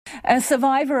A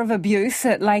survivor of abuse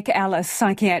at Lake Alice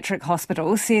Psychiatric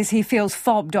Hospital says he feels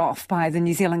fobbed off by the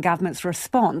New Zealand government's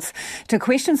response to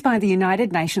questions by the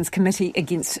United Nations Committee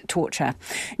Against Torture.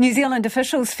 New Zealand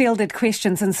officials fielded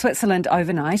questions in Switzerland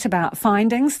overnight about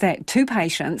findings that 2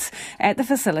 patients at the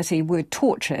facility were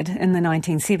tortured in the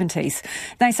 1970s.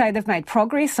 They say they've made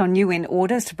progress on UN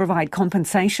orders to provide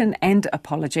compensation and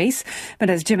apologies. But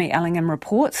as Jimmy Ellingham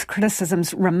reports,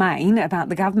 criticisms remain about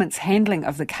the government's handling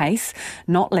of the case,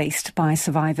 not least by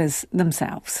survivors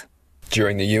themselves.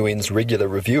 During the UN's regular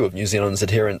review of New Zealand's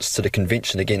adherence to the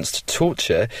Convention Against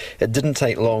Torture, it didn't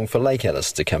take long for Lake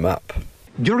Alice to come up.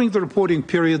 During the reporting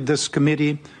period, this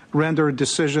committee rendered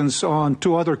decisions on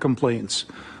 2 other complaints,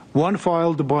 one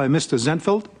filed by Mr.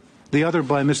 Zenfeld, the other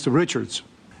by Mr. Richards.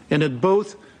 And at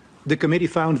both, the committee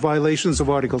found violations of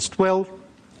Articles 12,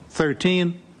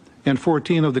 13, and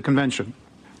 14 of the Convention.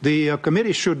 The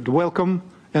committee should welcome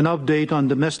an update on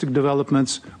domestic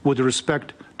developments with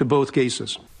respect to both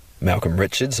cases. Malcolm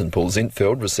Richards and Paul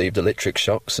Zenfeld received electric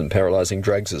shocks and paralysing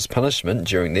drugs as punishment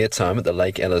during their time at the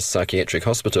Lake Alice Psychiatric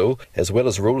Hospital, as well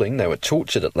as ruling they were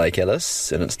tortured at Lake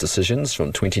Alice. In its decisions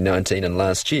from 2019 and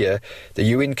last year, the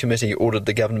UN committee ordered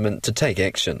the government to take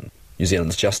action. New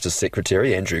Zealand's Justice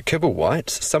Secretary Andrew Kibblewhite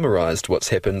summarised what's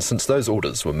happened since those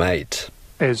orders were made.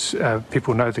 As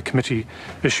people know, the committee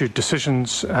issued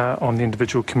decisions on the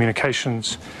individual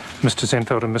communications, Mr.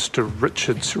 Zenfeld and Mr.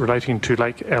 Richards, relating to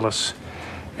Lake Alice,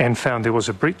 and found there was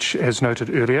a breach, as noted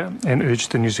earlier, and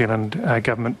urged the New Zealand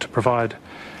government to provide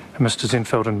Mr.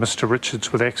 Zenfeld and Mr.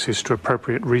 Richards with access to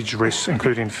appropriate redress,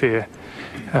 including fair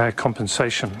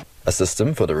compensation. A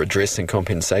system for the redress and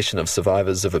compensation of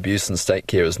survivors of abuse and state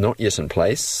care is not yet in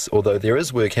place, although there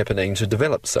is work happening to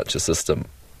develop such a system.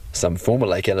 Some former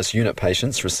Lake Alice unit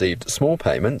patients received small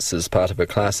payments as part of a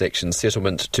class action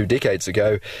settlement 2 decades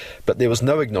ago, but there was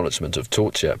no acknowledgement of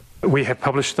torture. We have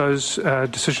published those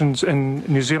decisions in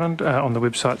New Zealand on the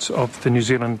websites of the New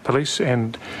Zealand Police,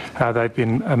 and they've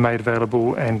been made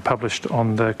available and published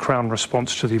on the Crown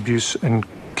response to the Abuse and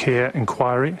Care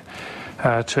Inquiry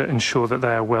to ensure that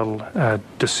they are well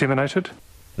disseminated.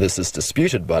 This is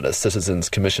disputed by the Citizens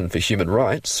Commission for Human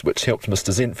Rights, which helped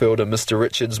Mr. Zenfeld and Mr.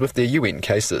 Richards with their UN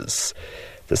cases.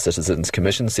 The Citizens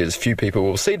Commission says few people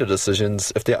will see the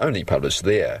decisions if they're only published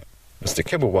there. Mr.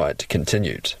 Kibblewhite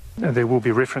continued. There will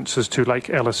be references to Lake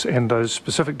Alice and those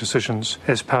specific decisions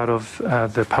as part of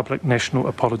the public national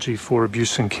apology for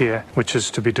abuse and care, which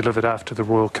is to be delivered after the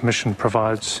Royal Commission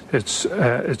provides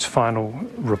its final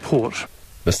report.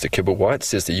 Mr. Kibblewhite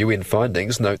says the UN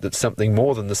findings note that something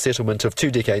more than the settlement of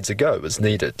 2 decades ago is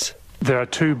needed. There are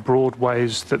 2 broad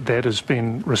ways that has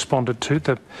been responded to.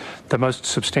 The most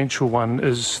substantial one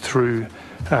is through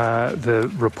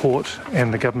the report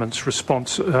and the government's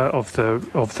response of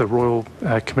the Royal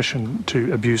Commission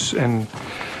to Abuse in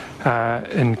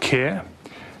Care.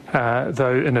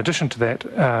 Though in addition to that,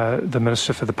 the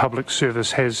Minister for the Public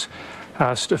Service has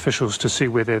asked officials to see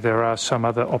whether there are some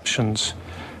other options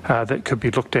that could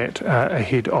be looked at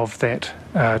ahead of that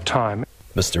time.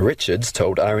 Mr. Richards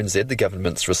told RNZ the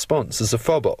government's response is a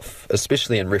fob-off,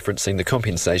 especially in referencing the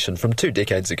compensation from 2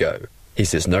 decades ago. He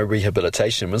says no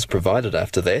rehabilitation was provided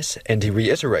after that, and he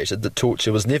reiterated that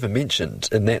torture was never mentioned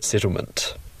in that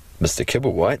settlement. Mr.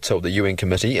 Kibblewhite told the UN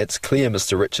committee it's clear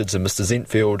Mr. Richards and Mr.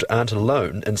 Zenfeld aren't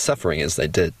alone in suffering as they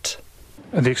did.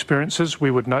 The experiences,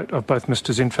 we would note, of both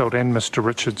Mr. Zenfeld and Mr.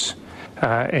 Richards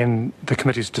and the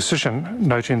committee's decision,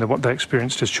 noting that what they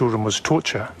experienced as children was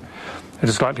torture. It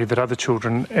is likely that other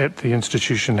children at the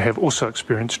institution have also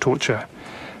experienced torture,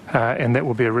 and that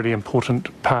will be a really important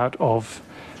part of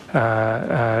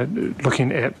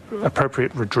looking at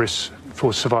appropriate redress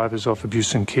for survivors of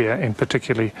abuse and care, and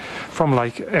particularly from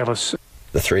Lake Alice.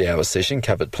 The 3-hour session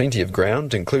covered plenty of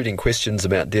ground, including questions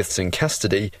about deaths in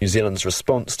custody, New Zealand's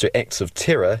response to acts of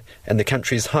terror, and the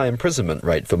country's high imprisonment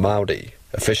rate for Māori.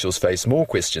 Officials face more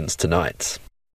questions tonight.